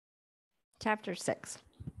Chapter 6.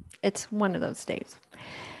 It's one of those days.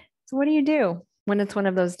 So what do you do when it's one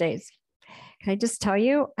of those days? Can I just tell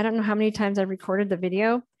you, I don't know how many times I recorded the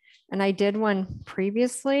video, and I did one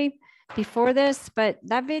previously before this, but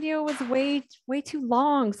that video was way too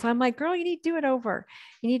long. So I'm like, girl, you need to do it over.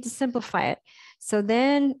 You need to simplify it. So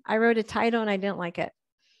then I wrote a title and I didn't like it.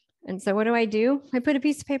 And so what do? I put a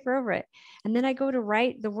piece of paper over it. And then I go to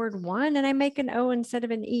write the word one and I make an O instead of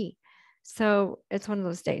an E. So it's one of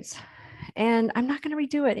those days. And I'm not going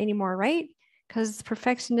to redo it anymore, right? Because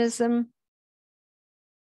perfectionism,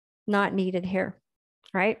 not needed here,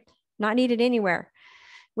 right? Not needed anywhere.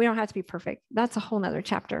 We don't have to be perfect. That's a whole nother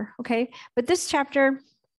chapter, okay? But this chapter,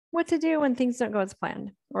 what to do when things don't go as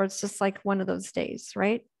planned, or it's just like one of those days,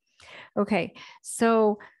 right? Okay,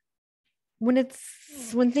 so when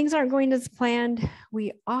things aren't going as planned,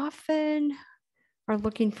 we often are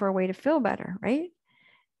looking for a way to feel better, right?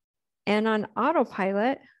 And on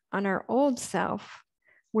autopilot, on our old self,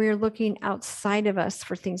 we're looking outside of us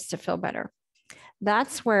for things to feel better.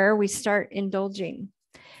 That's where we start indulging,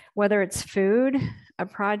 whether it's food, a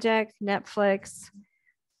project, Netflix.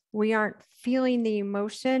 We aren't feeling the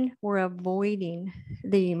emotion, we're avoiding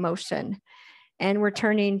the emotion. And we're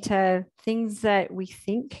turning to things that we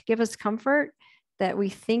think give us comfort, that we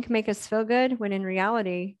think make us feel good, when in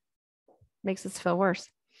reality, makes us feel worse,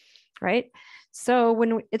 right? So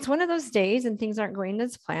when it's one of those days and things aren't going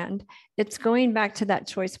as planned, it's going back to that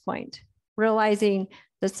choice point, realizing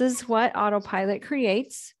this is what autopilot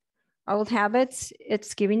creates. Old habits,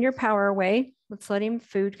 it's giving your power away. It's letting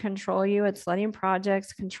food control you. It's letting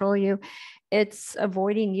projects control you. It's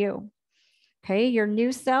avoiding you. Okay, your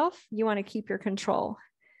new self, you want to keep your control.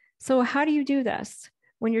 So how do you do this?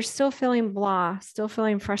 When you're still feeling blah, still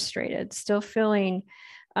feeling frustrated, still feeling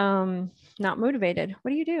not motivated,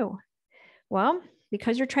 what do? Well,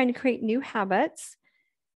 because you're trying to create new habits,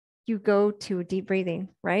 you go to deep breathing,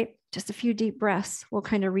 right? Just a few deep breaths will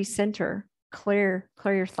kind of recenter, clear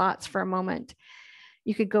your thoughts for a moment.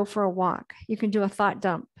 You could go for a walk. You can do a thought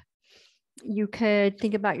dump. You could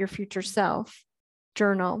think about your future self,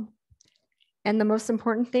 journal. And the most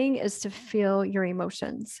important thing is to feel your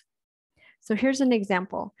emotions. So here's an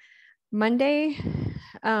example. Monday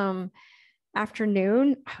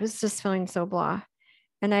afternoon, I was just feeling so blah.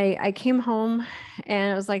 And I came home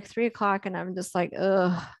and it was like 3:00 and I'm just like,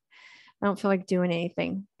 ugh, I don't feel like doing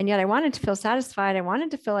anything. And yet I wanted to feel satisfied. I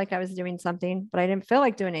wanted to feel like I was doing something, but I didn't feel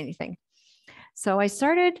like doing anything. So I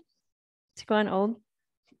started to go on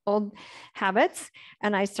old habits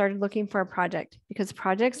and I started looking for a project, because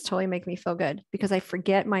projects totally make me feel good, because I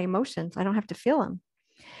forget my emotions. I don't have to feel them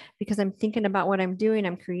because I'm thinking about what I'm doing.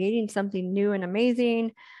 I'm creating something new and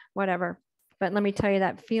amazing, whatever. But let me tell you,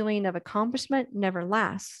 that feeling of accomplishment never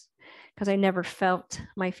lasts because I never felt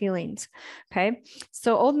my feelings. Okay.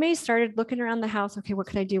 So old me started looking around the house. Okay, what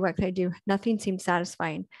could I do? What could I do? Nothing seemed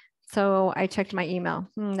satisfying. So I checked my email.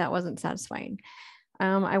 That wasn't satisfying.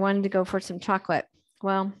 I wanted to go for some chocolate.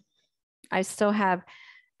 Well, I still have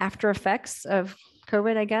after effects of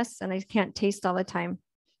COVID, I guess, and I can't taste all the time.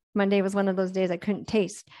 Monday was one of those days I couldn't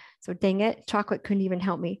taste. So dang it, chocolate couldn't even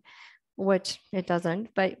help me, which it doesn't,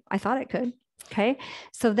 but I thought it could. Okay.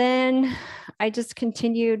 So then I just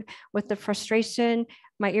continued with the frustration.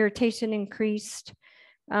 My irritation increased.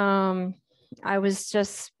 I was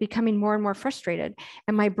just becoming more and more frustrated.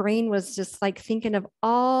 And my brain was just like thinking of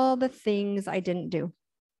all the things I didn't do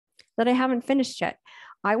that I haven't finished yet.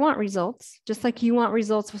 I want results, just like you want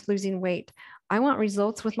results with losing weight. I want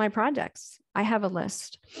results with my projects. I have a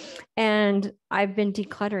list and I've been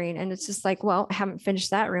decluttering, and it's just like, well, I haven't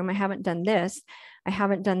finished that room. I haven't done this. I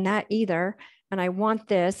haven't done that either. And I want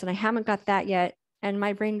this and I haven't got that yet. And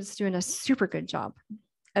my brain is doing a super good job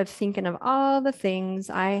of thinking of all the things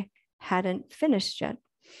I hadn't finished yet,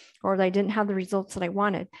 or that I didn't have the results that I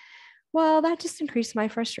wanted. Well, that just increased my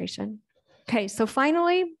frustration. Okay. So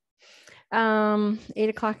finally,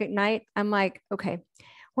 8:00 at night, I'm like, okay,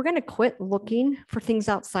 we're going to quit looking for things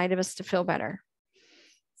outside of us to feel better.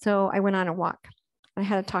 So I went on a walk. I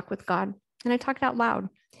had a talk with God and I talked out loud.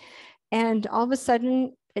 And all of a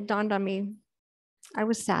sudden it dawned on me, I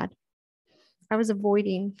was sad. I was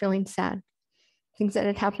avoiding feeling sad. Things that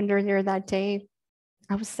had happened earlier that day,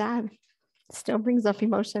 I was sad. It still brings up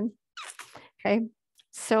emotion. Okay.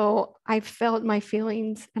 So I felt my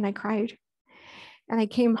feelings and I cried. And I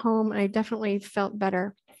came home and I definitely felt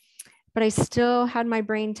better. But I still had my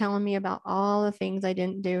brain telling me about all the things I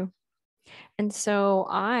didn't do. And so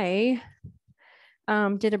I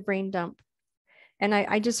did a brain dump. And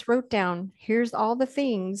I just wrote down, here's all the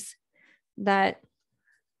things that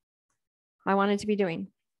I wanted to be doing.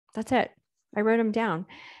 That's it. I wrote them down.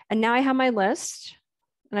 And now I have my list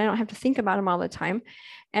and I don't have to think about them all the time.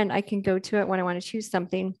 And I can go to it when I want to choose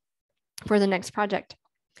something for the next project.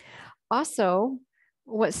 Also,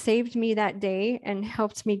 what saved me that day and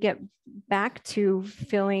helped me get back to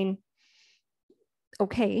feeling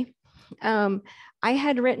okay. I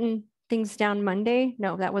had written things down Monday.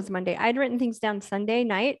 No, that was Monday. I'd written things down Sunday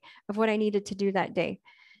night of what I needed to do that day.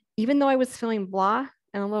 Even though I was feeling blah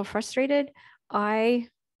and a little frustrated, I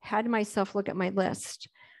had myself look at my list.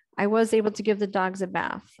 I was able to give the dogs a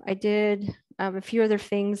bath. I did a few other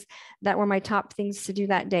things that were my top things to do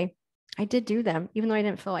that day. I did do them, even though I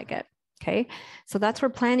didn't feel like it. Okay. So that's where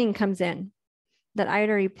planning comes in, that I had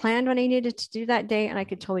already planned what I needed to do that day and I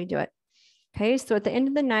could totally do it. Okay. So at the end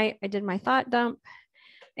of the night, I did my thought dump,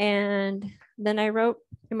 and then I wrote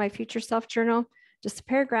in my future self journal, just a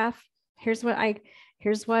paragraph. Here's what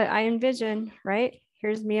I envision, right?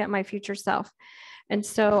 Here's me at my future self. And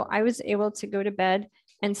so I was able to go to bed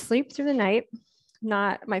and sleep through the night.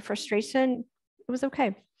 Not my frustration, it was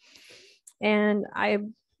okay. And I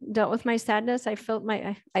dealt with my sadness. I felt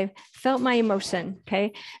my emotion.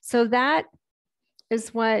 Okay. So that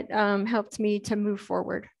is what helped me to move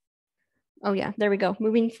forward. Oh yeah, there we go.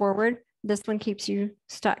 Moving forward. This one keeps you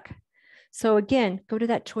stuck. So again, go to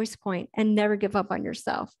that choice point and never give up on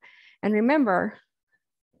yourself. And remember,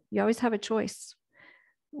 you always have a choice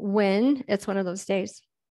when it's one of those days.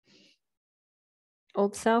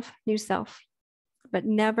 Old self, new self, but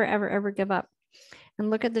never, ever, ever give up. And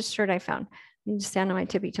look at this shirt I found. Let me just stand on my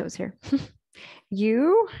tippy toes here.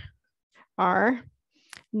 You are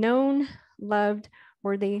known, loved,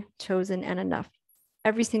 worthy, chosen, and enough.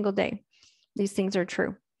 Every single day. These things are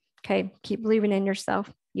true. Okay. Keep believing in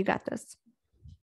yourself. You got this.